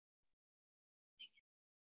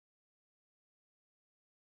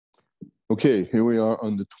Okay, here we are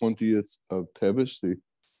on the 20th of Teves, the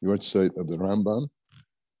yahrzeit of the Rambam,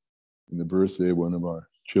 and the birthday of one of our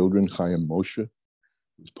children, Chaim Moshe,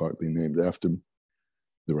 who's partly named after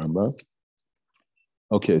the Rambam.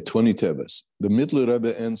 Okay, 20 Teves. The Middle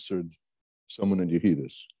Rebbe answered someone in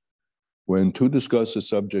Yehidus. When two discuss a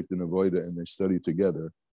subject in Avodah and they study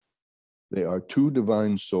together, they are two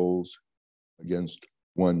divine souls against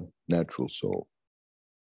one natural soul.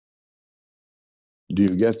 Do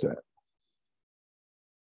you get that?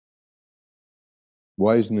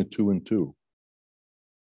 Why isn't it 2 and 2?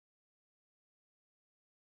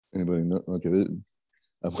 Anybody know? Okay,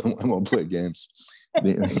 I won't play games. I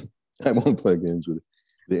won't play games with it.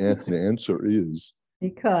 The answer is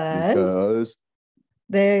because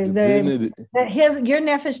your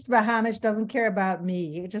Nefesh Bahamas doesn't care about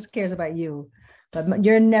me. It just cares about you. But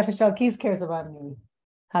your Nefesh Elkis cares about me.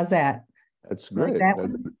 How's that? That's great.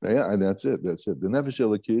 That's it. The Nefesh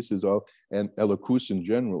Elokis is all, and Elokus in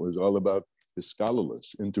general is all about the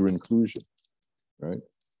scholarless inter-inclusion, right?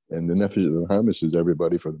 And the Nefesh Bahamas is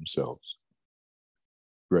everybody for themselves.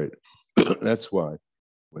 Great. That's why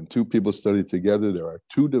when two people study together, there are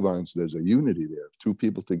two divines. There's a unity there. Two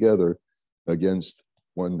people together against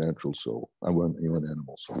one natural soul, one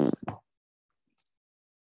animal soul.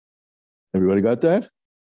 Everybody got that?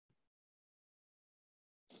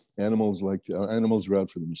 Animals are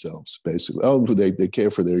out for themselves, basically. Oh, they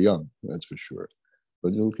care for their young, that's for sure.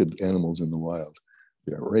 But you look at animals in the wild;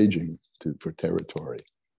 they are raging for territory.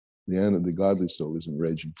 The godly soul isn't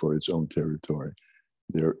raging for its own territory.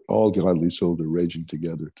 They're all godly souls are raging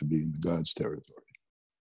together to be in God's territory.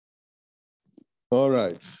 All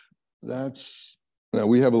right, now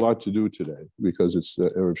we have a lot to do today because it's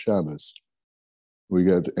Erev Shabbos. We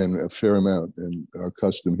got a fair amount, and our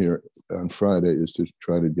custom here on Friday is to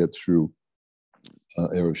try to get through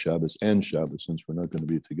Erev Shabbos and Shabbos, since we're not going to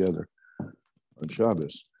be together on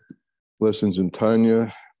Shabbos. Lessons in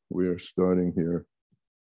Tanya, we are starting here,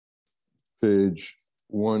 page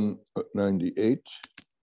 198.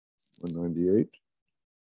 198.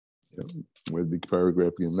 Yeah, where the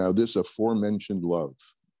paragraph begins. Now, this aforementioned love.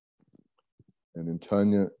 And in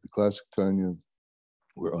Tanya, the classic Tanya,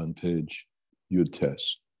 we're on page Yud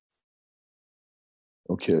Tes.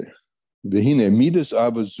 Okay. V'hine midas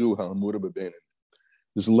avazu ha'amura b'beinin.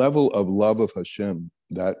 This level of love of Hashem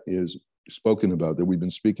that is spoken about, that we've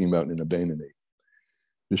been speaking about in a Benoni.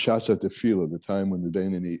 B'shasa tefillah, the time when the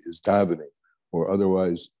Benoni is davening, or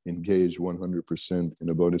otherwise engaged 100% in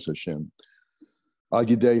avodas Hashem.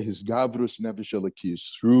 Agidei his gavrus nefesh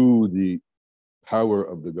elokis, through the power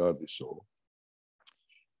of the godly soul.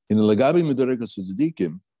 In the Lagabi Midorekas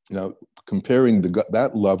Tzadikim, now comparing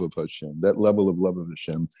that love of Hashem, that level of love of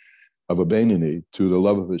Hashem, of a Benoni, to the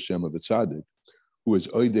love of Hashem of a tzaddik, who is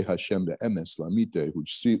oide Hashem be'emes lamite, who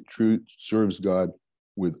serves God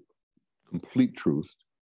with complete truth.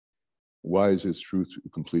 Why is his truth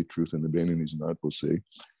complete truth and the Benoni is not? We'll see.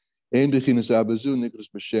 So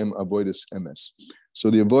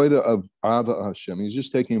the avodah of Ava Hashem, he's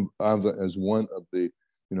just taking Ava as one of the,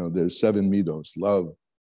 there's 7 midos: love,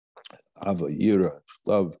 Ava, Yira,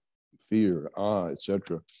 love, fear,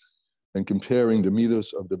 etc., and comparing the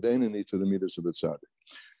midos of the Benoni to the midos of the tzaddik.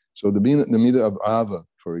 So the midah of Ava,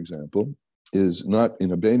 for example, is not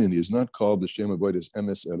in a Benoni, is not called the Shem Avodas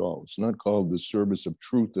Emes at all. It's not called the service of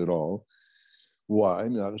truth at all. Why?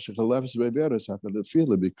 Because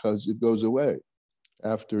it goes away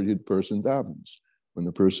after the person davens, when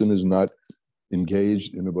the person is not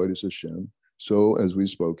engaged in Avodas Hashem. So, as we've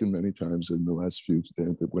spoken many times in the last few,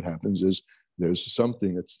 what happens is there's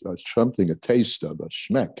something, a taste of, a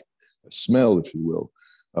shmek, a smell, if you will,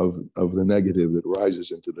 of the negative that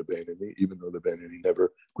rises into the Benoni, even though the Benoni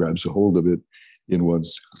never grabs a hold of it in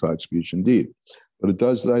one's thought, speech, and deed. But it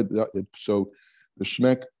does that. So the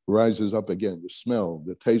shmek rises up again. The smell,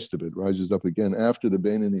 the taste of it rises up again after the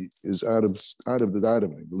Benoni is out of the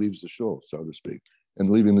davening, leaves the shul, so to speak. And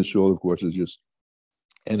leaving the shul, of course, is just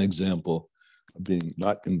an example of being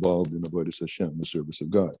not involved in avodas Hashem, the service of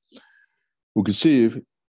God. We can see,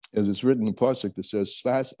 as it's written in Pasuk, that says,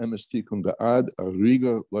 Sfas emes tikun da'ad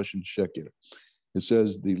ariga lashon sheker. It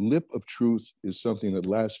says the lip of truth is something that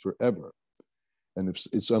lasts forever. And if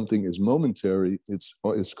something is momentary, it's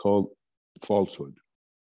called falsehood.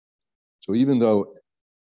 So even though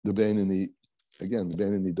the Benoni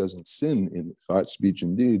doesn't sin in thought, speech,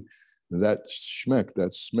 and deed, that shmek,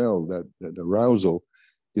 that smell, that arousal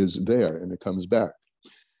is there and it comes back.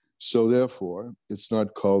 So therefore, it's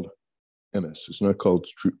not called emes. It's not called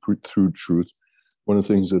through truth. One of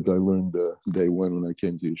the things that I learned day one when I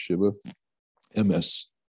came to yeshiva, emes,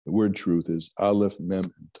 the word truth is aleph, mem,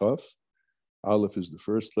 and taf. Aleph is the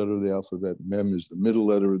first letter of the alphabet. Mem is the middle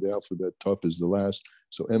letter of the alphabet. Tov is the last.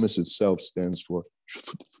 So emes itself stands for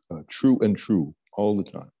true and true all the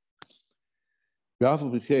time.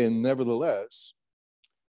 And nevertheless,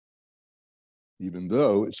 even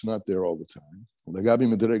though it's not there all the time,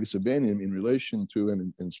 in relation to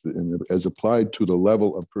and as applied to the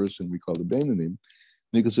level of person we call the Benoni,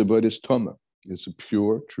 Nikas avoid is Toma. It's a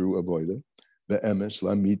pure, true avoida. The emes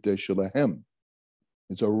lamite shalahem.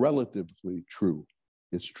 It's a relatively true.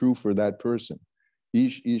 It's true for that person.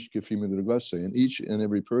 Each and each and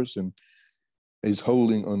every person is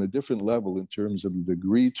holding on a different level in terms of the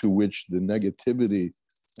degree to which the negativity,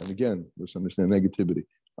 and again, let's understand negativity,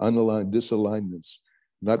 unaligned disalignments,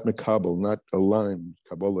 not makabel, not aligned.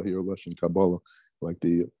 Kabbalah here, Russian Kabbalah, like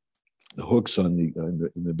the hooks on in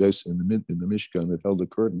the Mishkan that held the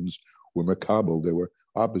curtains were makabel. They were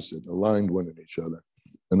opposite, aligned one in each other.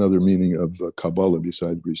 Another meaning of Kabbalah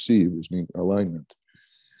besides receive is mean alignment.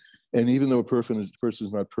 And even though a person is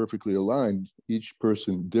not perfectly aligned, each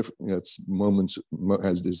person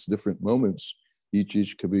has these different moments. Each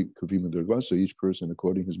so each person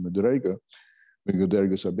according to his madrega,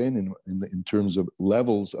 in terms of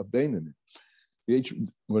levels of Benoni.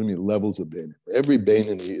 What do I mean levels of Benoni? Every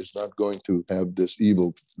Benoni is not going to have this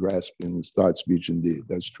evil grasp in his thought, speech, and deed.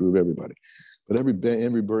 That's true of everybody. But every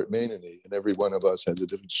Benoni and every one of us has a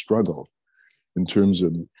different struggle in terms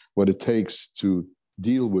of what it takes to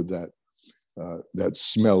deal with that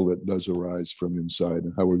smell that does arise from inside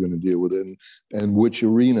and how we're going to deal with it and which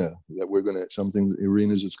arena that we're going to, something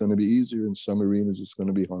arenas it's going to be easier and some arenas it's going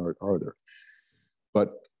to be harder.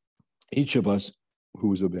 But each of us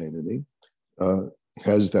who is a Benoni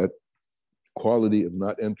has that quality of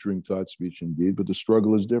not entering thought, speech, and deed, but the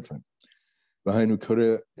struggle is different. Okay,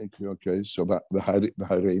 so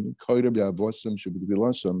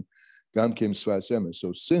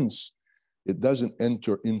so since it doesn't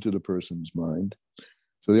enter into the person's mind,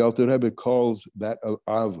 so the Alter Rebbe calls that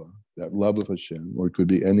ava, that love of Hashem, or it could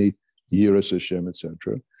be any yiras Hashem,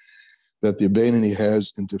 etc., that the Benoni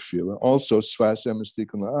has in tefillah. Also, sfas emes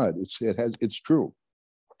tikkun la'ad. It's true.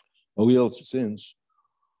 Since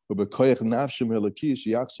because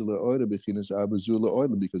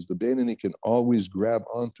the Benoni can always grab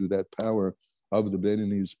onto that power of the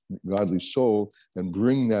Benoni's godly soul and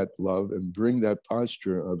bring that love and bring that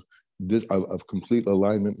posture of complete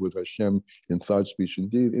alignment with Hashem in thought, speech, and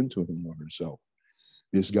deed into him or herself.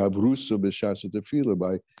 This gavrusa b'shas tefillah,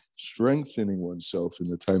 by strengthening oneself in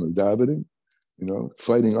the time of davening,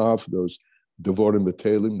 fighting off those devorim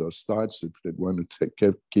b'telim, those thoughts that want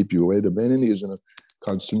to keep you away. The Benoni is in a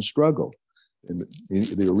constant struggle. And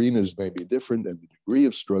the arenas may be different and the degree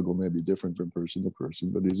of struggle may be different from person to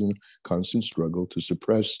person, but he's in a constant struggle to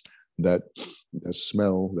suppress that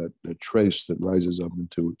smell, that trace that rises up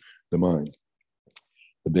into the mind.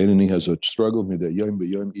 The Benoni has a struggle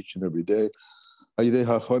each and every day. And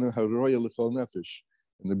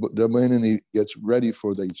the Benoni gets ready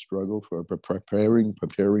for the struggle, for preparing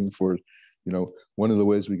for, one of the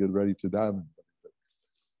ways we get ready to daven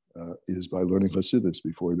is by learning Hasidus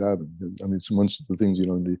before daven. I mean, it's one of the things,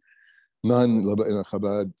 in the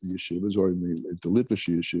non-Chabad yeshivas or in the Litvish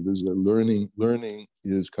yeshivas, that learning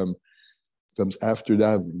comes after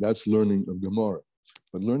davening. That's learning of Gemara.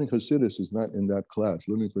 But learning Hasidus is not in that class.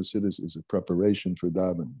 Learning Hasidus is a preparation for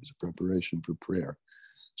davening, is a preparation for prayer.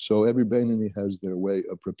 So every Benoni has their way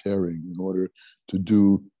of preparing in order to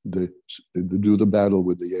do the battle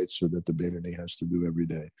with the Yetzer that the Benoni has to do every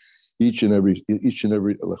day. Each and every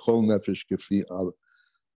lechol nefesh kefi al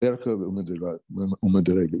ercha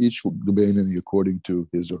u'mederega. Each the Benoni according to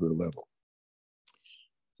his or her level.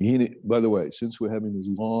 By the way, since we're having this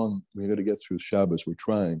long, we got to get through Shabbos. We're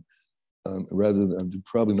trying. Rather than, I'm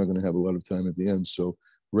probably not going to have a lot of time at the end. So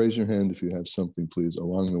raise your hand if you have something, please,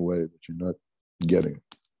 along the way that you're not getting.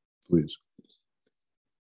 Please.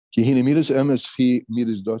 Now, the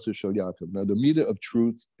midah of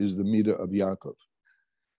truth is the midah of Yaakov.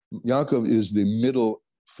 Yaakov is the middle.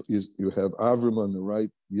 You have Avram on the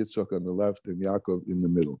right, Yitzchak on the left, and Yaakov in the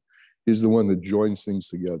middle. He's the one that joins things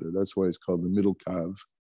together. That's why it's called the middle kav,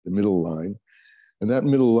 the middle line. And that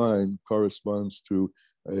middle line corresponds to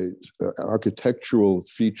an architectural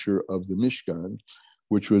feature of the Mishkan,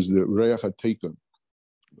 which was the Reach HaTikun.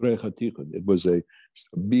 It was a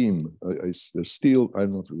beam, a steel, I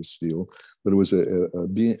don't know if it was steel, but it was a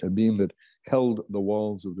beam that held the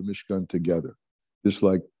walls of the Mishkan together. Just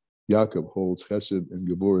like Yaakov holds Chesed and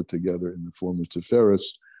Gevurah together in the form of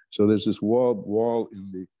Teferes. So there's this wall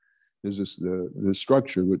in there's this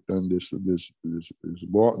structure with and this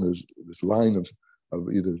wall, this line of of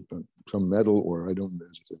either some metal or I don't know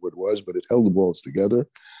what it was, but it held the balls together.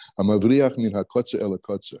 And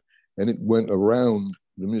it went around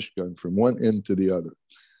the Mishkan from one end to the other.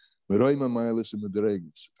 It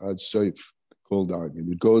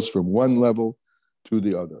goes from one level to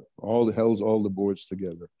the other. Holds all the boards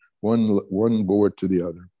together, one board to the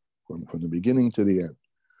other, from the beginning to the end.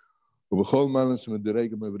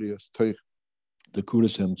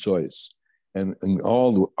 And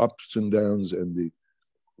all the ups and downs and the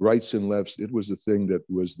rights and lefts, it was the thing that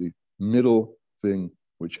was the middle thing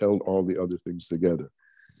which held all the other things together.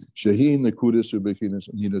 And that's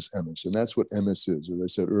what emes is. As I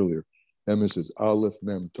said earlier, emes is aleph,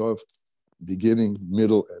 mem, tov, beginning,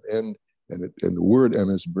 middle, and end. And the word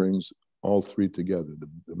emes brings all three together, the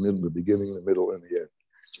middle, the beginning, the middle, and the end.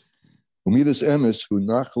 Umidas emes hu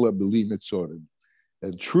nachla b'li mitzorim.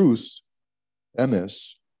 And truth,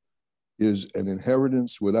 emes, is an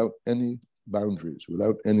inheritance without any boundaries,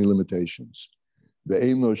 without any limitations.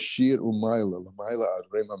 Ve'eno shir umayla, l'mayla ad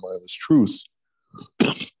rema mayla's truth.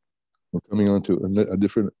 We're coming on to an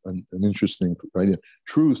interesting idea.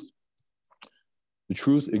 The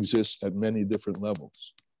truth exists at many different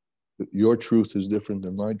levels. Your truth is different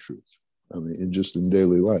than my truth. I mean, in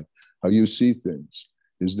daily life, how you see things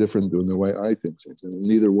is different than the way I think things, and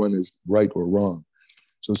neither one is right or wrong.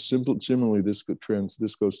 So similarly, this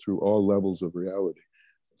goes through all levels of reality,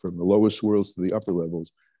 from the lowest worlds to the upper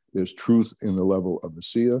levels. There's truth in the level of the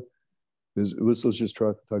Sia. Let's just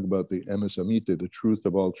talk about the emes amite, the truth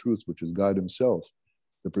of all truth, which is God himself.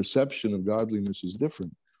 The perception of godliness is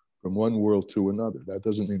different from one world to another. That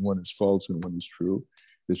doesn't mean one is false and one is true.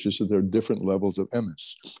 It's just that there are different levels of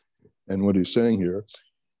emes. And what he's saying here,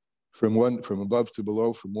 from above to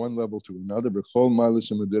below, from one level to another,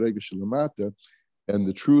 and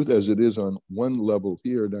the truth as it is on one level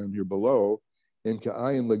here, down here below, is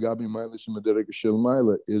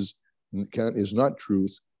not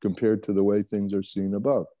truth compared to the way things are seen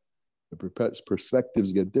above. The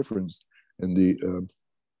perspectives get different, and the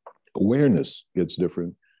awareness gets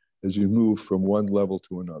different as you move from one level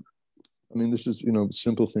to another. I mean, this is,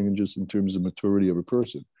 simple thing, and just in terms of maturity of a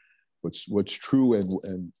person. What's true and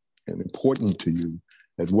important to you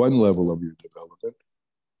at one level of your development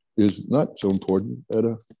is not so important at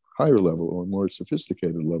a higher level or more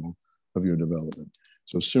sophisticated level of your development.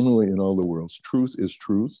 So similarly in all the worlds, truth is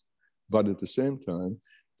truth, but at the same time,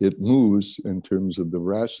 it moves in terms of the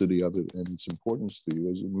veracity of it and its importance to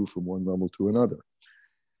you as you move from one level to another.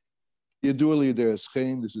 This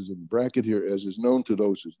is in bracket here, as is known to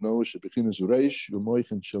those who know,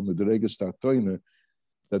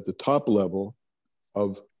 that the top level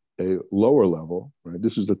of a lower level, right?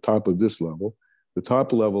 This is the top of this level. The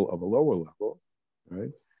top level of a lower level,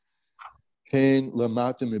 right? Is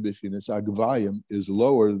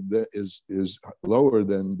lower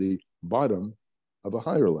than the bottom of a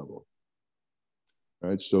higher level,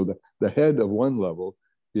 right? So the head of one level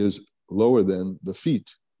is lower than the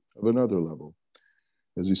feet of another level.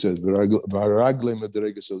 As he says, is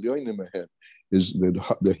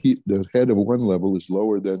the head of one level is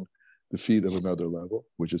lower than the feet of another level,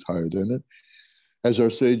 which is higher than it. As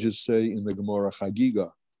our sages say in the Gemara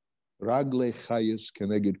Chagiga, Ragle Chayis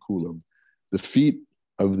Keneged Kulam. The feet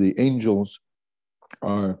of the angels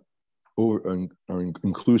are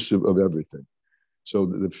inclusive of everything. So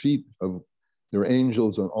the feet of there are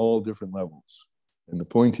angels on all different levels. And the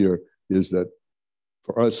point here is that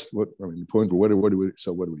for us, what do we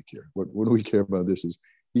care? What do we care about this is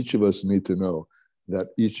each of us need to know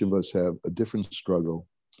that each of us have a different struggle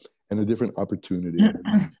and a different opportunity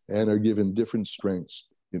and are given different strengths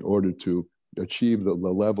in order to achieve the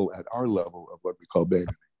level at our level of what we call Benoni.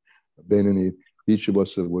 Benoni, each of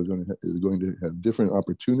us is going to have different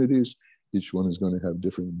opportunities. Each one is going to have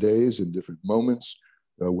different days and different moments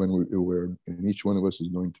and each one of us is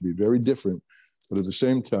going to be very different. But at the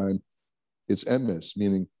same time, it's emes,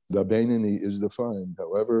 meaning the Benoni is defined.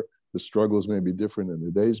 However, the struggles may be different and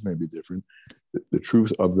the days may be different. The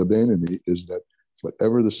truth of the Benoni is that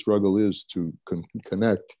whatever the struggle is to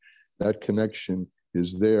connect, that connection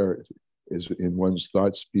is there, is in one's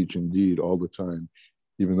thought, speech, and deed all the time,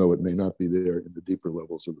 even though it may not be there in the deeper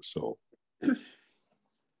levels of the soul.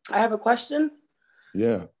 I have a question.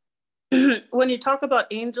 Yeah. When you talk about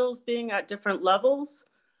angels being at different levels,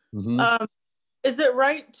 is it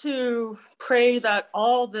right to pray that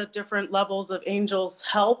all the different levels of angels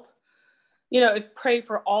help? Pray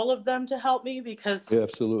for all of them to help me, because yeah,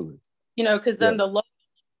 absolutely. Because then the low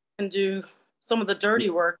can do some of the dirty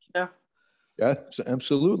work. Yeah,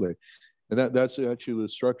 absolutely. And that's actually the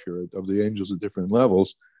structure of the angels at different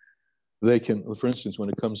levels. They can, for instance, when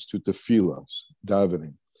it comes to tefillah,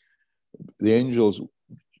 davening, The angels,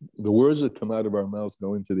 the words that come out of our mouth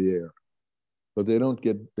go into the air, but they don't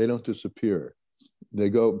disappear. They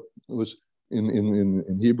go,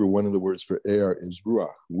 in Hebrew, one of the words for air is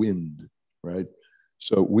ruach, wind, right?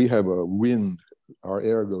 So we have a wind, our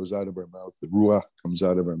air goes out of our mouth, the ruach comes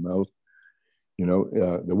out of our mouth.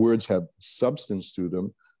 The words have substance to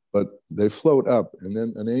them, but they float up, and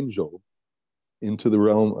then an angel into the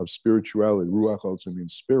realm of spirituality. Ruach also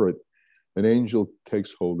means spirit. An angel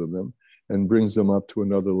takes hold of them and brings them up to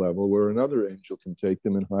another level where another angel can take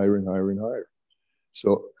them and higher and higher and higher.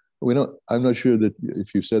 So I'm not sure that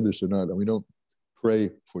if you said this or not, we don't pray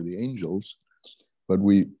for the angels, but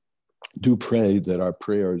we do pray that our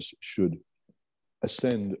prayers should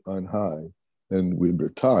ascend on high. And we were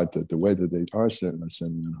taught that the way that they are ascending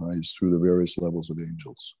on high is through the various levels of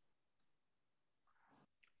angels.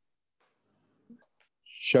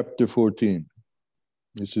 Chapter 14.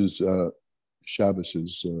 This is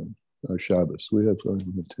Shabbos, our Shabbos. We have 10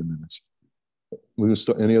 minutes. We're going to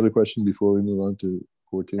start. Any other question before we move on to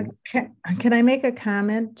 14? Can I make a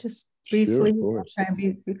comment just briefly? Sure, of course.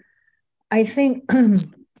 I think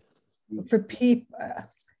for people,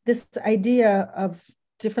 this idea of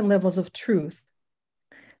different levels of truth,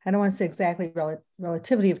 I don't want to say exactly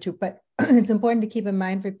relativity of truth, but it's important to keep in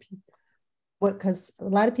mind for people, because a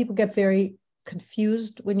lot of people get very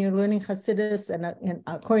confused when you're learning Hasidus,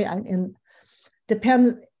 and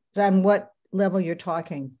depends on what level you're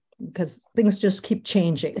talking, because things just keep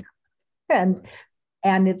changing, and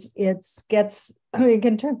it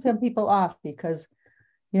can turn some people off, because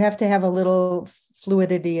you have to have a little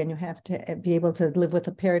fluidity, and you have to be able to live with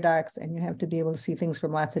a paradox, and you have to be able to see things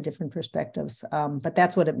from lots of different perspectives. But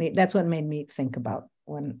that's what made me think about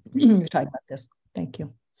when you're talking about this. Thank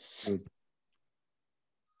you. Good.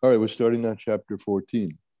 All right, we're starting on chapter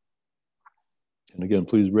 14. And again,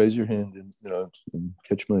 please raise your hand and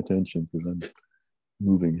catch my attention, because I'm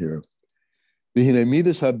moving here. Now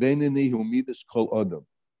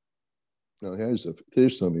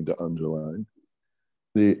here's something to underline.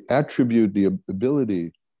 The attribute, the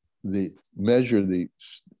ability, the measure, the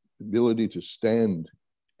ability to stand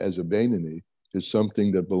as a Benoni is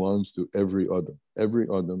something that belongs to every Adam.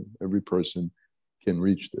 Every person can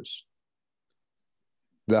reach this.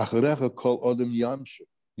 And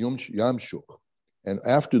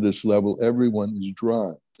after this level, everyone is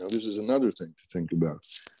drawn. Now, this is another thing to think about.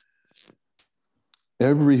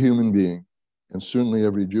 Every human being, and certainly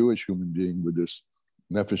every Jewish human being with this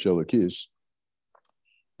nefesh elokis,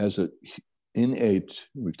 has an innate,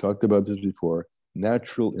 we've talked about this before,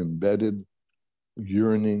 natural embedded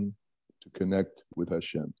yearning to connect with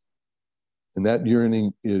Hashem. And that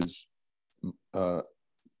yearning is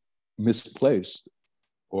misplaced,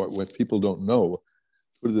 or when people don't know.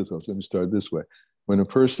 Let me start this way. When a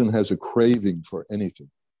person has a craving for anything,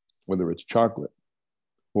 whether it's chocolate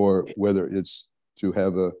or whether it's to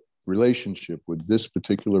have a relationship with this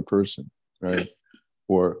particular person, right?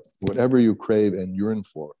 Or whatever you crave and yearn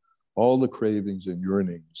for, all the cravings and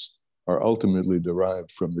yearnings are ultimately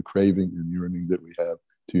derived from the craving and yearning that we have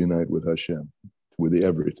to unite with Hashem, with the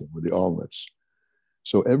everything, with the allness.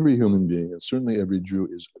 So every human being, and certainly every Jew,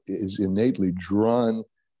 is innately drawn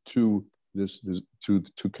to this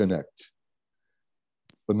to connect.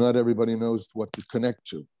 But not everybody knows what to connect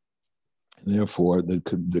to. And therefore,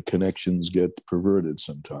 the connections get perverted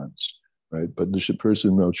sometimes, right? But the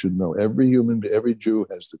person should know every Jew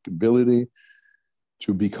has the ability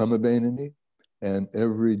to become a Benoni, and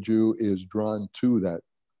every Jew is drawn to that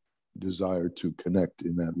desire to connect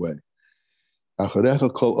in that way.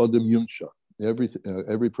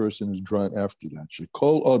 Every person is drawn after that.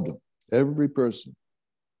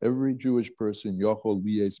 Every Jewish person, Yochol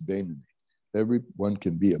liyes Benoni. Everyone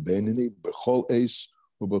can be a Benoni, b'chol eis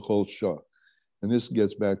u'b'chol shah. And this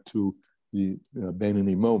gets back to the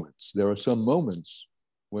Benoni moments. There are some moments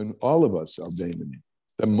when all of us are Benoni.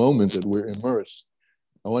 The moment that we're immersed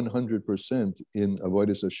 100% in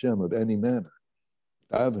avodas Hashem of any manner,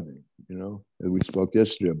 davening, as we spoke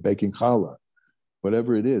yesterday, baking challah,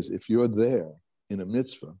 whatever it is. If you're there in a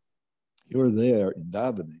mitzvah, you're there in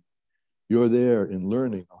davening, you're there in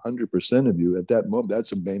learning 100% of you at that moment.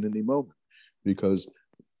 That's a Benoni moment, because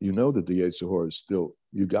you know that the Yetzer Hara is still,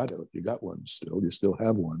 you got one still, you still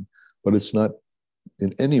have one, but it's not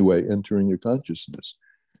in any way entering your consciousness.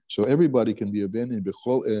 So everybody can be a Benoni,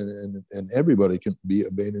 and everybody can be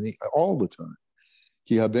a Benoni all the time.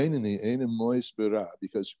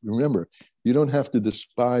 Because remember, you don't have to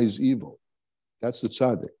despise evil. That's the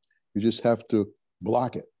tzaddik. You just have to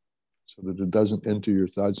block it so that it doesn't enter your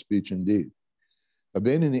thought, speech, and deed. A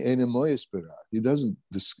Benoni ein mois b'ra. He doesn't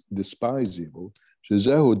despise evil, This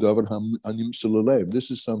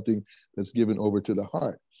is something that's given over to the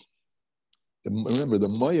heart. And remember, the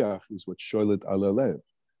moyach is what shoylet alalev.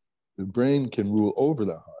 The brain can rule over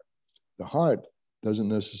the heart. The heart doesn't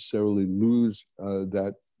necessarily lose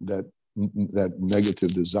that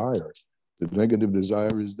negative desire. The negative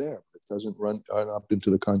desire is there. It doesn't run up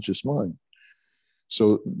into the conscious mind.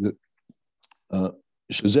 So to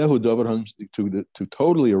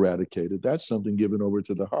totally eradicate it, that's something given over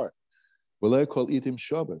to the heart.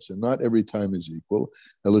 And not every time is equal.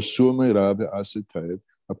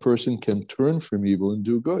 A person can turn from evil and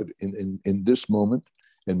do good in this moment,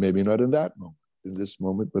 and maybe not in that moment. In this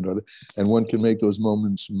moment, but other, and one can make those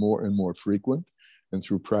moments more and more frequent. And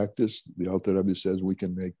through practice, the Alter Rebbe says we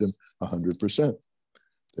can make them 100%,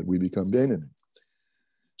 that we become Benoni.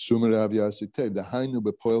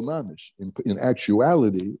 In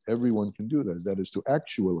actuality, everyone can do that. That is to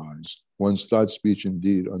actualize one's thought, speech, and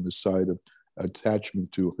deed on the side of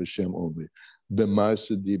attachment to Hashem only. In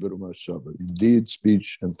deed,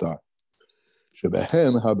 speech, and thought. That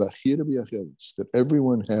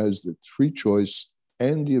everyone has the free choice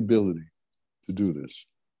and the ability to do this.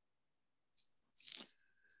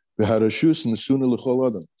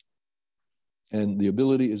 And the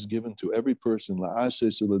ability is given to every person. Really,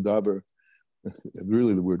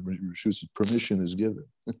 the word reshus, permission is given.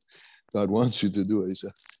 God wants you to do it. He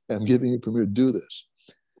said, I'm giving you permission to do this.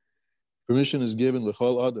 Permission is given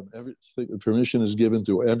l'chol adam. Permission is given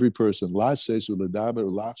to every person.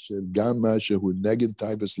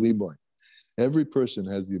 Every person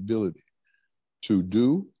has the ability to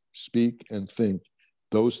do, speak, and think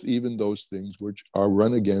even those things which are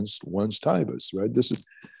run against one's taivas. Right? This is,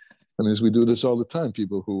 as we do this all the time.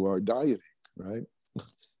 People who are dieting, right?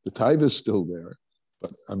 The taiva is still there,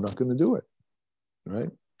 but I'm not going to do it. Right?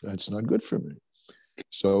 That's not good for me.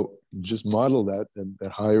 So just model that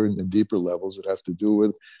at higher and deeper levels that have to do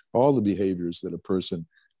with all the behaviors that a person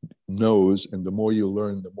knows. And the more you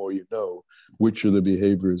learn, the more you know which are the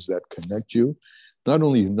behaviors that connect you. Not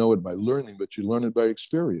only you know it by learning, but you learn it by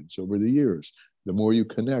experience over the years. The more you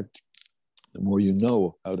connect, the more you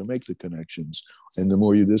know how to make the connections. And the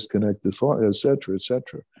more you disconnect the thought, et cetera, et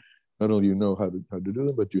cetera. Not only you know how to do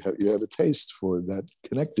them, but you have a taste for that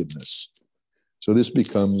connectedness. So this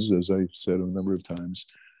becomes, as I said a number of times,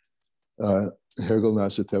 Hergel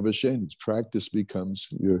Nasa Teves Shenis. Practice becomes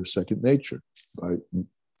your second nature by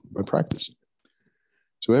practicing.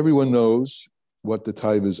 So everyone knows what the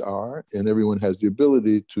taivas are, and everyone has the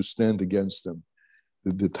ability to stand against them,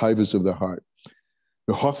 the taivas of the heart.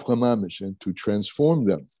 The hofchamamish, and to transform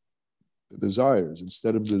them, the desires.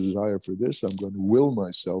 Instead of the desire for this, I'm going to will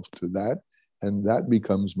myself to that, and that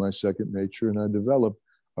becomes my second nature, and I develop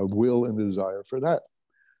a will and a desire for that.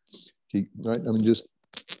 Right? Just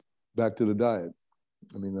back to the diet.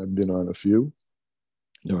 I've been on a few.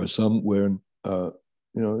 There are some where, not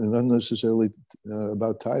necessarily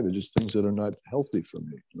about taiva, just things that are not healthy for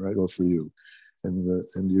me, right, or for you. And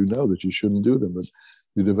you know that you shouldn't do them, but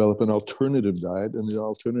you develop an alternative diet, and the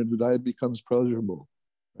alternative diet becomes pleasurable,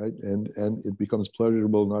 right? And it becomes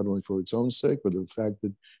pleasurable not only for its own sake, but the fact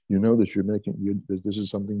that you know that this is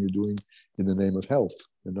something you're doing in the name of health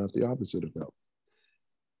and not the opposite of health.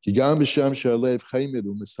 Even at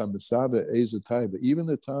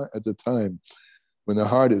the time when the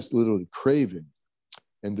heart is literally craving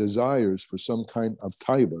and desires for some kind of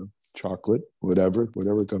taiva, chocolate, whatever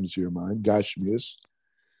comes to your mind, gashmias,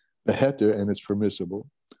 beheter, and it's permissible,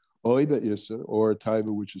 or a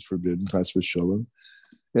taiva which is forbidden, chas v'sholem.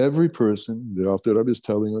 Every person, the Alter Rebbe is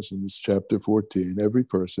telling us in this chapter 14, every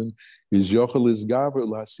person is yochel isgaver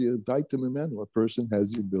l'asiyah daitem imenu. A person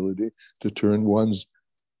has the ability to turn one's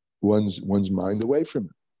mind away from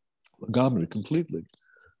it, gamri, completely.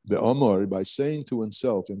 The Omar, by saying to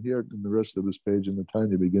oneself, and here in the rest of this page in the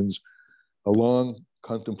Tanya begins a long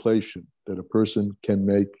contemplation that a person can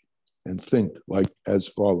make and think like as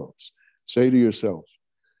follows. Say to yourself,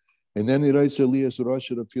 and then he writes, Elias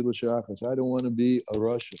Rasha of Filashachas. I don't want to be a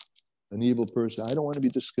Rasha, an evil person. I don't want to be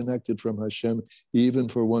disconnected from Hashem even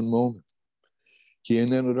for one moment.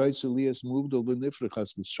 And then he writes, Elias moved over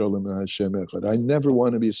Nifrachas B'Shalom Hashem Echad. I never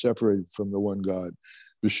want to be separated from the one God,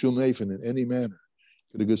 B'Shum Eifin, in any manner.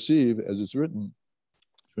 As it's written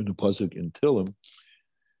in the pasuk in Tillim,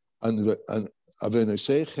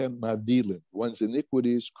 one's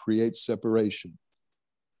iniquities create separation.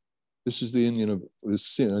 This is the Indian of the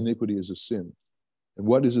sin. Iniquity is a sin. And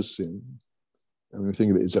what is a sin?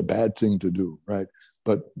 Think of it, it's a bad thing to do, right?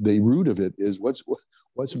 But the root of it is what's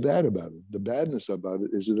bad about it? The badness about it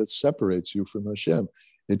is that it separates you from Hashem.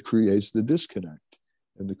 It creates the disconnect.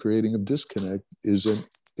 And the creating of disconnect is an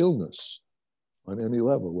illness on any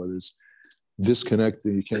level, whether it's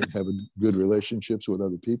disconnected. You can't have good relationships with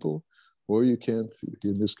other people, or you can't,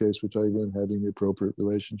 in this case, we're talking about having the appropriate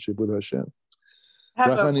relationship with Hashem. I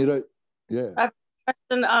have a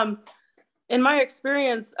question. In my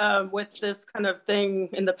experience with this kind of thing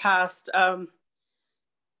in the past,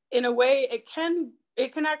 in a way, it can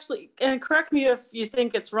actually, and correct me if you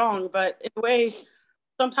think it's wrong, but in a way,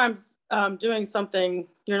 sometimes doing something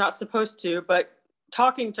you're not supposed to, but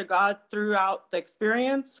talking to God throughout the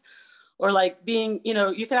experience, or like being,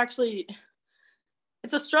 you can actually,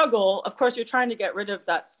 it's a struggle. Of course, you're trying to get rid of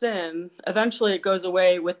that sin. Eventually it goes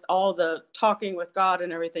away with all the talking with God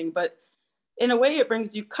and everything. But in a way, it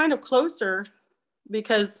brings you kind of closer,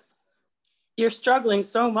 because you're struggling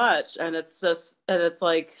so much, and it's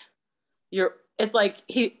like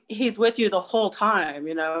he's with you the whole time,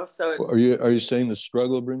 So are you saying the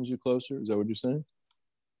struggle brings you closer? Is that what you're saying?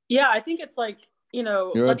 Yeah, I think it's like,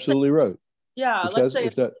 you're absolutely right. Yeah,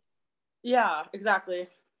 yeah, exactly.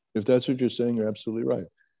 If that's what you're saying, you're absolutely right.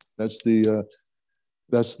 That's the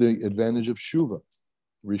advantage of shuva.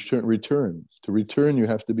 Return. To return, you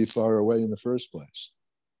have to be far away in the first place.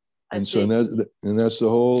 And that's the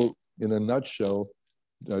whole, in a nutshell,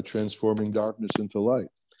 transforming darkness into light.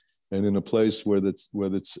 And in a place where the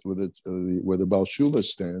Baal Shuva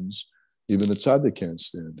stands, even the tzaddik can't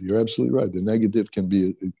stand. You're absolutely right. The negative can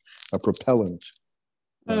be a propellant,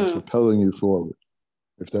 propelling you forward.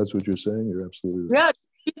 If that's what you're saying, you're absolutely right.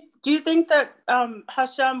 Yeah. Do you think that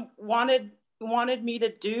Hashem wanted me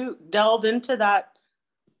to delve into that,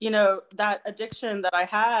 that addiction that I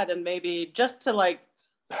had, and maybe just to like?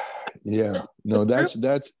 Yeah. No, that's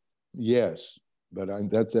yes. But I'll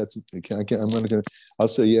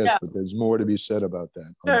say yes, yeah. But there's more to be said about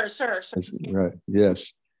that. Sure. Right.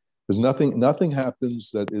 Yes. Because nothing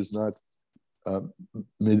happens that is not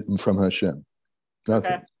from Hashem.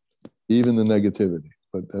 Nothing. Okay. Even the negativity.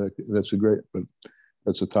 But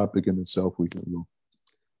that's a topic in itself. We can go.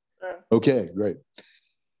 Sure. Okay, great.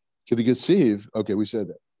 To the Getziv, okay, we said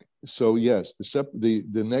that. So yes, the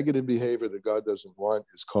negative behavior that God doesn't want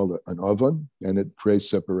is called an oven, and it creates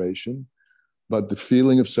separation. But the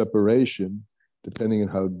feeling of separation, depending on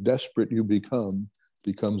how desperate you become,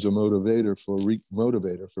 becomes a motivator for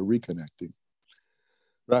reconnecting.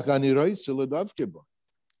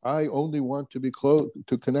 I only want to be close,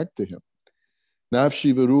 to connect to Him.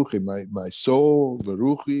 Nafshi veruchi, my soul,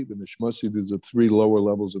 veruchi, v'nishmasi. There's the three lower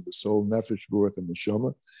levels of the soul: nefesh, ruach, and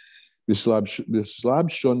neshama. V'slab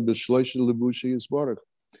shon b'shloisha levushi yisbarach.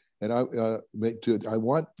 And I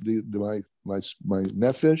want my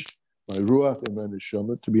nefesh, my ruach, and my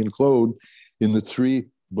neshama to be enclosed in the three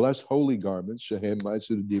blessed holy garments, shehem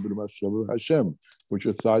ma'aser dibur ma'ashavu Hashem, which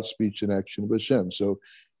are thought, speech, and action of Hashem. So,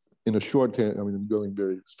 in a short, I'm going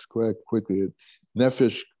very quickly.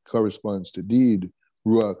 Nefesh corresponds to deed,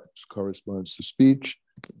 ruach corresponds to speech,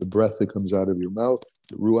 the breath that comes out of your mouth,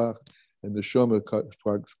 the ruach, and the neshama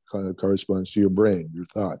corresponds to your brain, your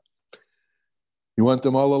thought. You want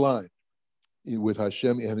them all aligned with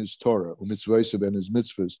Hashem and His Torah, u'mitzvahs and His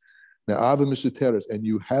mitzvahs. Me'ava misuteres, and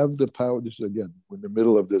you have the power. This is again, we're in the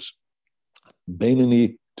middle of this.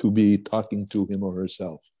 Benoni to be talking to him or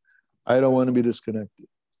herself. I don't want to be disconnected.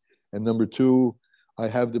 And number two, I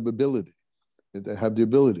have the ability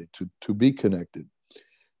to be connected,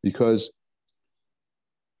 because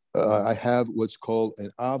I have what's called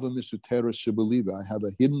an ava misuteres shebeliva. I have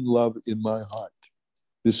a hidden love in my heart.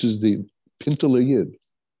 This is the pintel yid,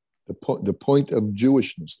 the point of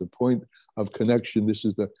Jewishness, the point of connection. This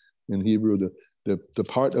is in Hebrew, the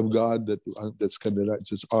part of God that's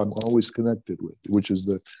connected, I'm always connected with, which is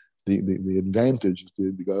the advantage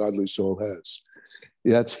the godly soul has.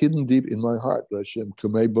 That's hidden deep in my heart. It's hidden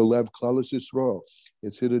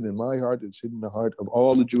in my heart. It's hidden in the heart of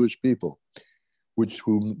all the Jewish people,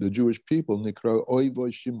 whom the Jewish people, Nikra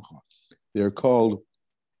Oivoy Shimcha, they're called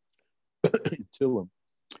Tilim.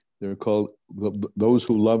 They're called those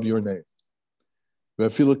who love your name.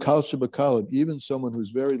 Even someone who's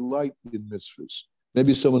very light in mitzvahs,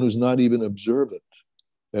 maybe someone who's not even observant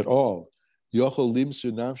at all, is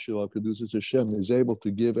able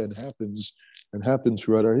to give, and happened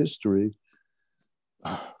throughout our history.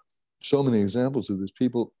 So many examples of this.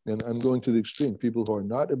 People, and I'm going to the extreme, people who are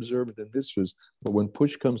not observant in mitzvahs, but when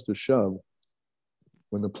push comes to shove,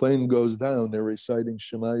 when the plane goes down, they're reciting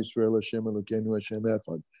Shema Yisrael Hashem Elokeinu Hashem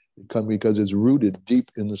Echad, because it's rooted deep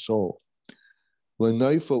in the soul. And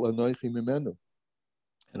I'm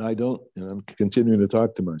continuing to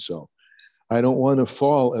talk to myself, I don't want to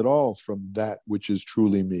fall at all from that which is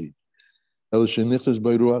truly me. And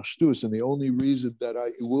the only reason that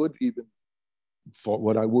I would even fall,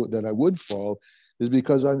 that I would fall, is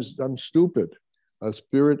because I'm stupid. A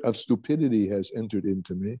spirit of stupidity has entered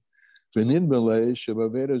into me. And it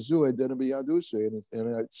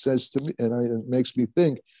says to me, and it makes me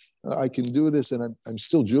think, I can do this, and I'm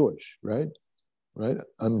still Jewish, right? Right?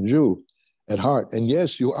 I'm a Jew at heart. And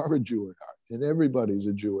yes, you are a Jew at heart. And everybody's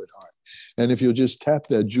a Jew at heart. And if you'll just tap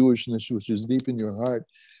that Jewishness, which is deep in your heart,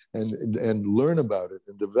 and learn about it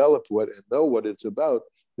and develop and know what it's about,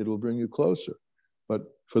 it will bring you closer.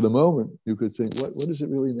 But for the moment, you could think, what does it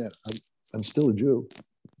really matter? I'm still a Jew.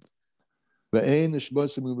 And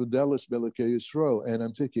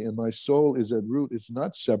I'm thinking, and my soul is at root, it's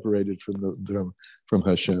not separated from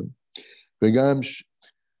Hashem. But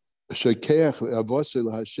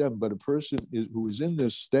a person who is in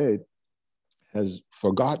this state has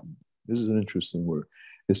forgotten. This is an interesting word.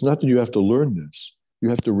 It's not that you have to learn this. You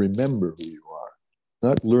have to remember who you are.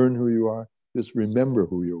 Not learn who you are, just remember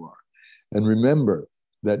who you are. And remember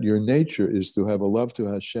that your nature is to have a love to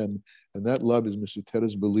Hashem, and that love is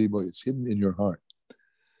Teves Belibo. It's hidden in your heart.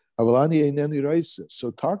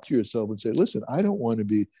 So talk to yourself and say, listen, I don't want to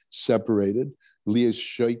be separated,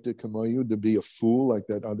 to be a fool like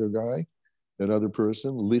that other guy, that other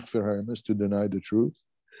person, to deny the truth.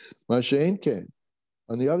 On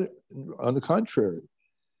the contrary,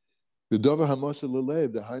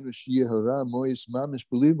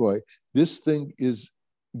 this thing is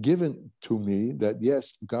given to me, that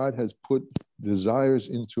yes, God has put desires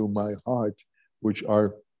into my heart which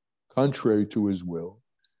are contrary to his will,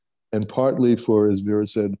 and partly for, as Vera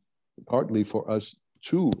said, partly for us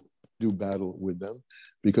to do battle with them,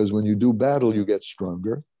 because when you do battle, you get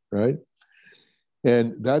stronger, right?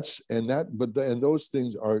 And those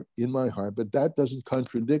things are in my heart, but that doesn't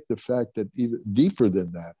contradict the fact that even deeper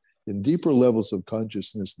than that, in deeper levels of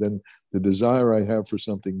consciousness than the desire I have for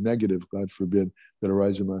something negative, God forbid, that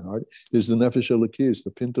arises in my heart, is the nefesh elokis,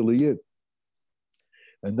 the pinta liyid.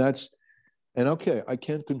 And okay, I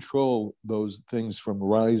can't control those things from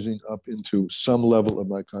rising up into some level of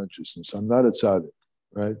my consciousness. I'm not a tzaddik,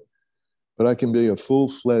 right? But I can be a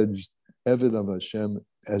full-fledged Eved of Hashem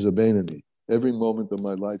as a Benoni. Every moment of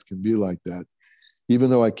my life can be like that,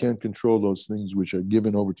 even though I can't control those things which are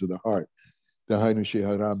given over to the heart. That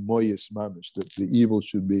the evil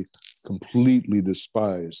should be completely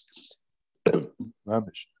despised.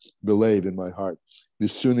 Mamish, believe in my heart.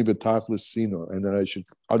 Visuni b'tachlis sino, and that I should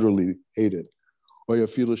utterly hate it. Or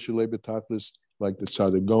yafila shalei b'tachlis, like the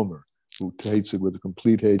Tzaddik Gomer, who hates it with a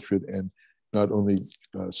complete hatred and not only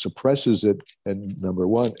suppresses it, and number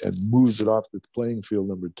one, and moves it off the playing field,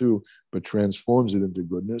 number two, but transforms it into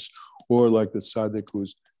goodness. Or like the Tzaddik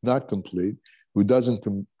who's not complete, who doesn't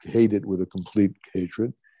hate it with a complete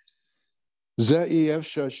hatred. To be a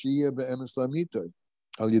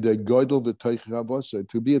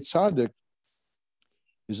tzaddik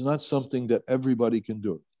is not something that everybody can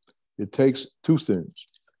do. It takes two things.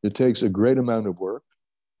 It takes a great amount of work,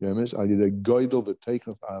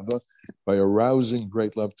 by arousing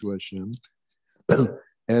great love to Hashem.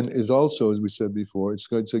 And it's also, as we said before, it's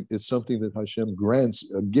something that Hashem grants,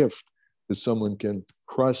 a gift, that someone can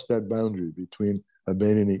cross that boundary between a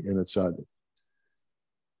Benoni and a tzaddik,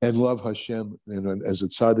 and love Hashem, as a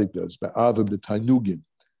tzaddik does,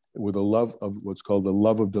 with a love of what's called the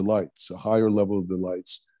love of delights, a higher level of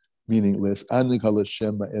delights, meaningless,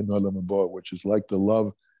 which is like the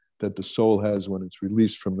love that the soul has when it's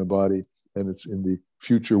released from the body and it's in the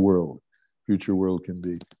future world. Future world can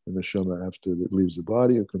be in the neshama after it leaves the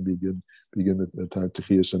body, or can begin the time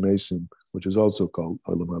Techiyas Amesim, which is also called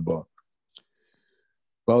Olam Haba.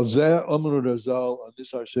 On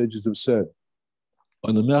this our sages have said,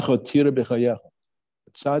 on the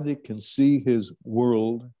tzaddik can see his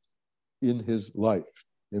world in his life.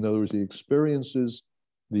 In other words, he experiences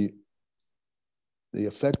the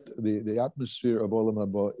effect, the atmosphere of Olam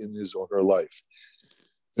Haba in his or her life.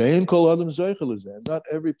 And not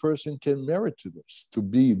every person can merit to this, to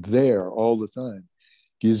be there all the time.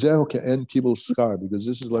 Because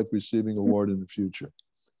this is like receiving a award in the future.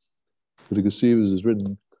 But the Teves is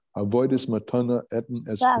written, Avoidus matana etin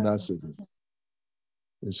es knesset.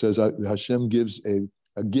 It says Hashem gives a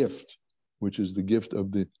gift, which is the gift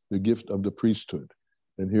of the gift of the priesthood.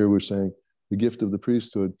 And here we're saying the gift of the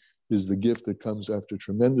priesthood is the gift that comes after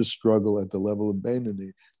tremendous struggle at the level of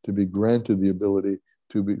Benoni, to be granted the ability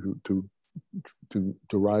to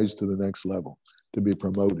rise to the next level, to be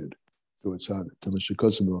promoted to a tzaddik.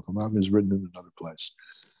 The is written in another place.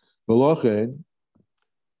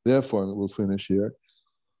 Therefore, we'll finish here.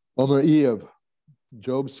 Omer Iev,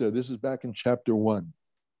 Job said, this is back in chapter 1,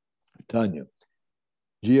 Tanya.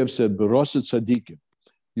 Iev said, Beroset tzaddikim,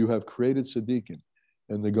 you have created tzaddikim.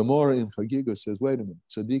 And the Gemara in Chagiga says, wait a minute,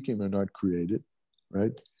 tzaddikim are not created,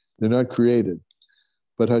 right? They're not created.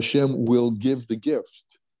 but Hashem will give the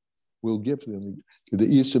gift, will give them the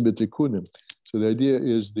Isa b'tikunim. So the idea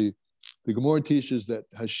is the Gemara teaches that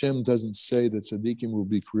Hashem doesn't say that tzaddikim will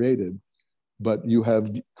be created, but you have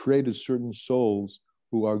created certain souls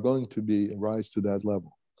who are going to rise to that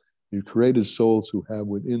level. You created souls who have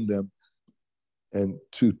within them, and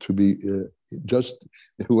to be just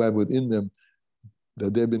who have within them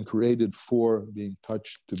that they've been created for being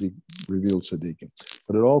touched to be revealed tzaddikim.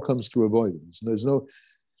 But it all comes through avoidance. There's no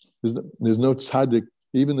tzaddik.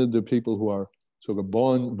 Even the people who are sort of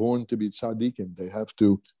born to be tzaddikim, they have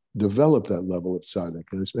to develop that level of tzaddik.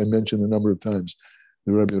 I mentioned a number of times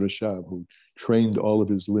the Rabbi Rashab, who trained all of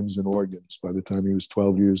his limbs and organs by the time he was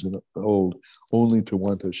 12 years old, only to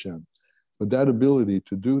want Hashem. But that ability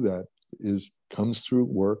to do that comes through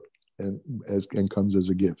work and comes as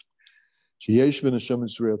a gift.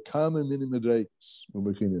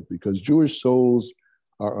 Because Jewish souls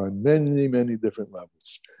are on many, many different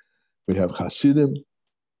levels. We have Hasidim,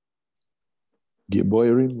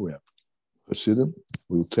 Giborim, we have Hasidim.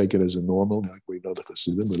 We'll take it as a normal, like we know the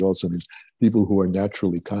Hasidim, but it also means people who are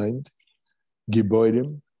naturally kind. Giborim,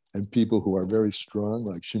 and people who are very strong,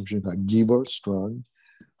 like Shimshon HaGibor, strong.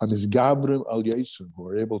 Hamizgabrim al Yetzer, who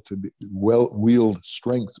are able to wield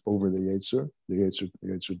strength over the Yetzer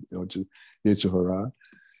Hara.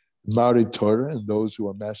 Mari Torah, and those who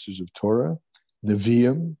are masters of Torah.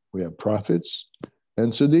 Neviim, we have prophets,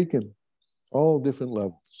 and Tzaddikim, all different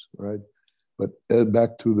levels, right? But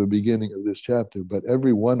back to the beginning of this chapter, but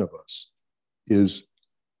every one of us is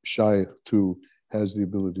shaykh has the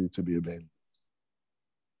ability to be a ben.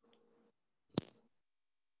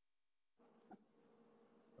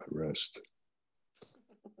 I rest.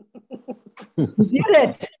 You did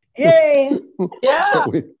it! Yay! Yeah.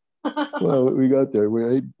 we got there.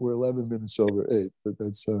 We're 11 minutes over 8, but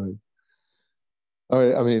that's all right. All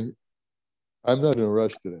right. I mean, I'm not in a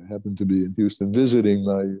rush today. I happen to be in Houston visiting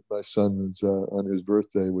my son on his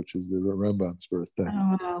birthday, which is the Rambam's birthday.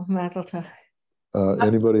 Oh, wow. Mazel tov.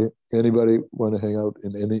 Anybody want to hang out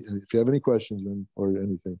if you have any questions or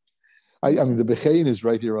anything? I mean, the Bechein is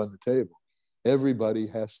right here on the table. Everybody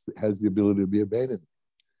has the ability to be a Benoni.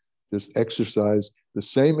 Just exercise, the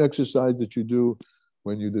same exercise that you do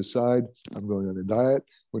when you decide, I'm going on a diet,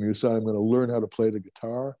 when you decide I'm going to learn how to play the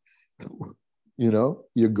guitar.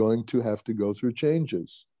 You're going to have to go through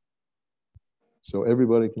changes. So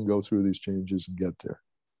everybody can go through these changes and get there.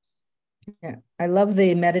 Yeah, I love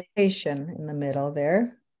the meditation in the middle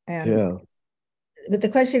there. And but the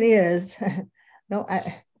question is,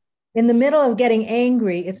 in the middle of getting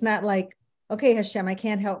angry, it's not like, okay, Hashem, I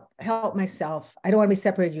can't help myself. I don't want to be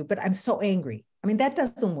separated from you, but I'm so angry. I mean, that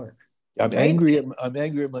doesn't work. I'm angry at I'm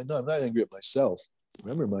not angry at myself.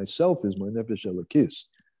 Remember, myself is my nefesh elokis.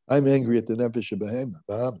 I'm angry at the nefesh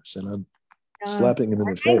Bahamas, and I'm slapping him in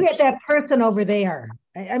the face. I'm angry at that person over there.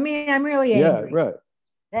 I mean, I'm really angry. Yeah, right.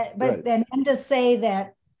 But then to say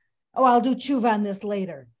that, I'll do tshuva on this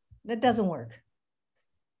later. That doesn't work.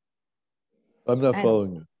 I'm not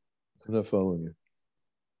following you.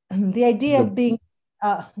 The idea of being,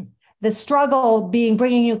 the struggle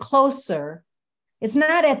bringing you closer, it's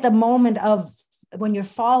not at the moment of when you're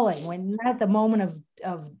falling, not at the moment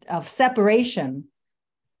of separation.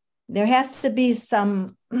 There has to be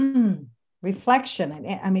some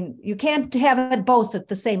reflection. I mean, you can't have it both at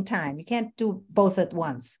the same time. You can't do both at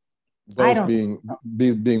once. Both being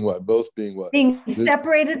what? Both being what? Being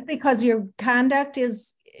separated because your conduct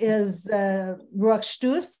is ruach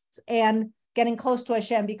shtus, and getting close to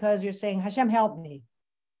Hashem because you're saying, Hashem, help me.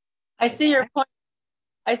 I see your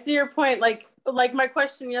point. Like my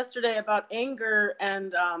question yesterday about anger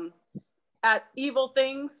and at evil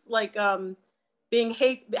things, like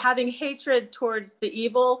having hatred towards the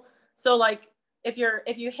evil. So like if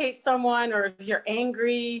you hate someone, or if you're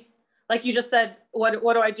angry, like you just said, what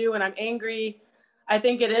do I do when I'm angry? I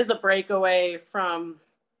think it is a breakaway from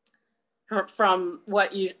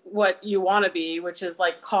what you want to be, which is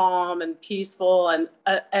like calm and peaceful and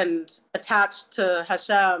attached to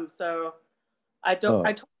Hashem. So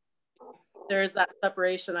there is that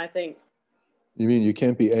separation, I think. You mean you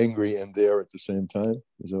can't be angry and there at the same time?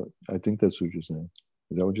 I think that's what you're saying.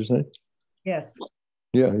 Is that what you're saying? Yes.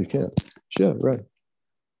 Yeah, you can. Sure, right.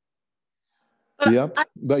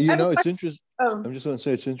 But it's interesting. Oh. I'm just going to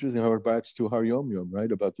say it's interesting how it backs to Har Yom Yom,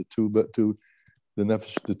 right? About the two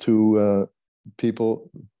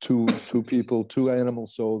people, two animal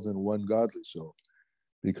souls and one godly soul,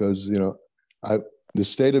 because the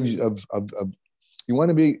state of you want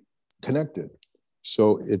to be connected,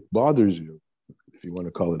 so it bothers you, if you want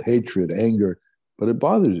to call it hatred, anger, but it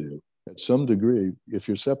bothers you at some degree if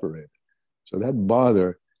you're separated. So that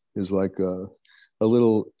bother is like a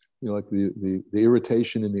little, like the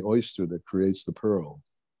irritation in the oyster that creates the pearl.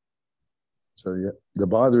 So yeah, the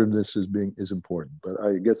botheredness is important, but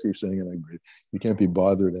I guess you're saying, and I agree, you can't be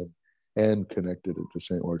bothered and connected at the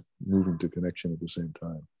same, or moving to connection at the same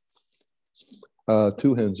time.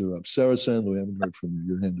 Two hands are up. Sarah Sandler, I haven't heard from you.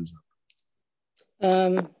 Your hand is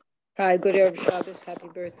up. Hi, good Erev Shabbos, happy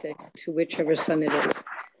birthday to whichever son it is.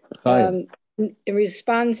 Hi. In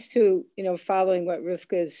response to, following what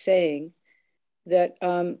Rivka is saying, that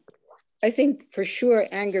I think for sure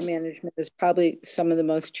anger management is probably some of the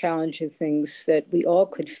most challenging things that we all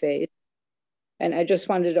could face. And I just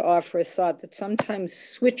wanted to offer a thought that sometimes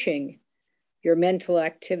switching your mental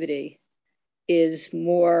activity is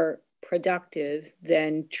more productive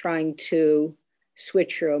than trying to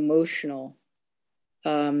switch your emotional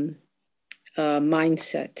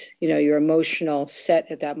mindset, your emotional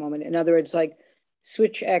set at that moment. In other words, like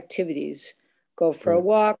switch activities, go for a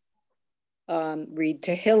walk, read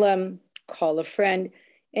Tehillim, call a friend.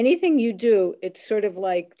 Anything you do, it's sort of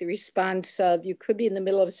like the response of, you could be in the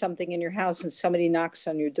middle of something in your house and somebody knocks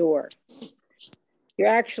on your door. You're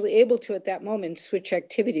actually able to, at that moment, switch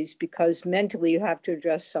activities because mentally you have to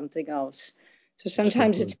address something else. So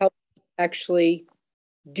sometimes it's helpful to actually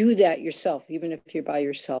do that yourself, even if you're by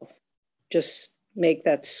yourself. Just make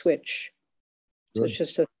that switch. So it's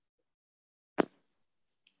just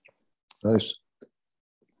nice.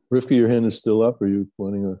 Rivka, your hand is still up. Are you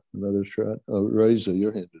wanting another shot? Oh, Reza,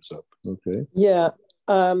 your hand is up. Okay. Yeah.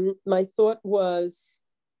 My thought was,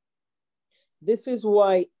 this is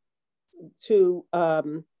why, to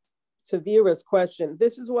Vera's question,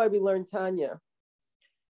 this is why we learn Tanya,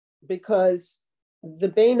 because the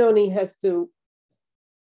Benoni has to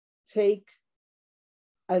take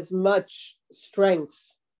as much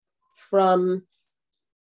strength from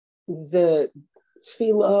the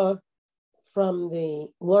tefillah, from the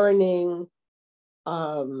learning,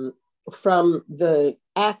 from the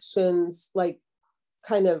actions, like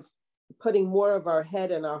kind of putting more of our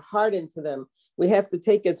head and our heart into them. We have to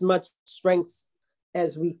take as much strength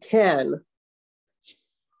as we can.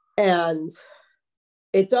 And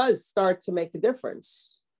it does start to make a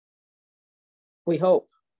difference. We hope.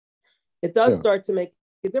 It does start to make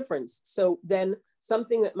a difference. So then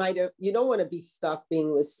something that you don't want to be stuck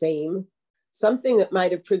being the same. Something that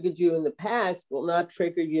might have triggered you in the past will not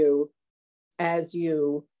trigger you as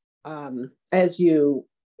you to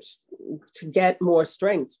get more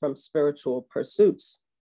strength from spiritual pursuits.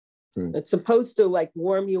 It's supposed to like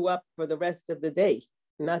warm you up for the rest of the day,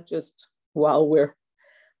 not just while we're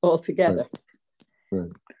all together.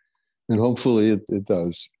 Right. And hopefully it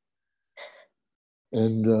does.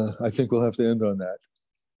 And I think we'll have to end on that.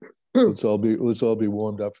 Let's all be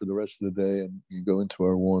warmed up for the rest of the day, and you go into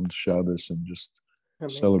our warm Shabbos and just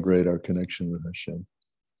celebrate our connection with Hashem.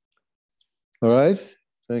 All right.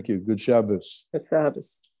 Thank you. Good Shabbos. Good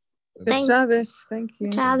Shabbos. Good Shabbos. Thank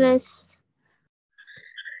you. Shabbos.